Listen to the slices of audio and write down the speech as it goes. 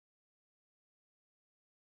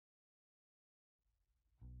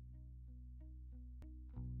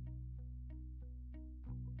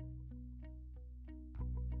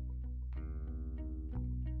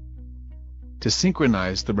To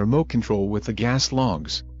synchronize the remote control with the gas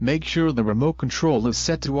logs, make sure the remote control is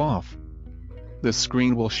set to off. The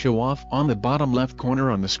screen will show off on the bottom left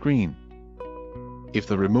corner on the screen. If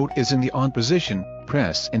the remote is in the on position,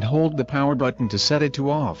 press and hold the power button to set it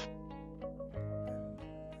to off.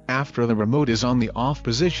 After the remote is on the off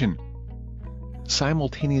position,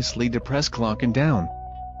 simultaneously depress clock and down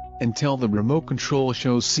until the remote control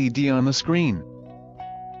shows CD on the screen.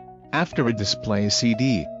 After it displays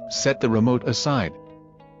CD, set the remote aside.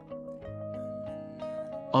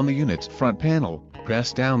 On the unit's front panel,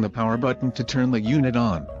 press down the power button to turn the unit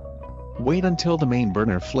on. Wait until the main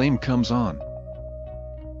burner flame comes on.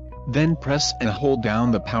 Then press and hold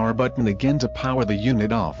down the power button again to power the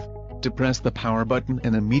unit off. Depress the power button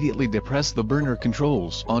and immediately depress the burner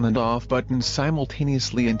controls on and off buttons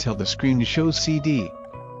simultaneously until the screen shows CD.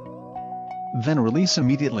 Then release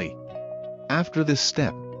immediately. After this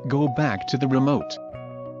step, go back to the remote.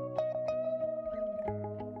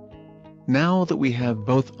 Now that we have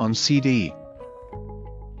both on CD,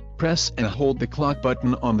 press and hold the clock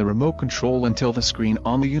button on the remote control until the screen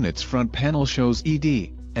on the unit's front panel shows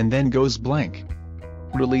ED, and then goes blank.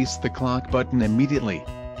 Release the clock button immediately.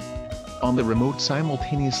 On the remote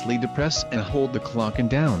simultaneously depress and hold the clock and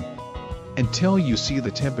down until you see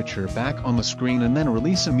the temperature back on the screen and then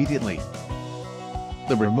release immediately.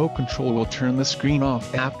 The remote control will turn the screen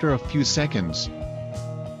off after a few seconds.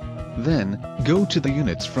 Then, go to the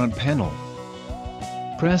unit's front panel.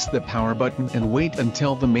 Press the power button and wait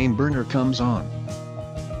until the main burner comes on.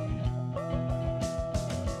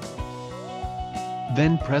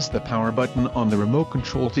 Then press the power button on the remote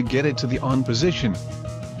control to get it to the on position.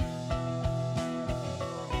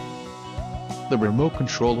 The remote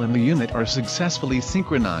control and the unit are successfully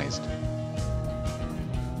synchronized.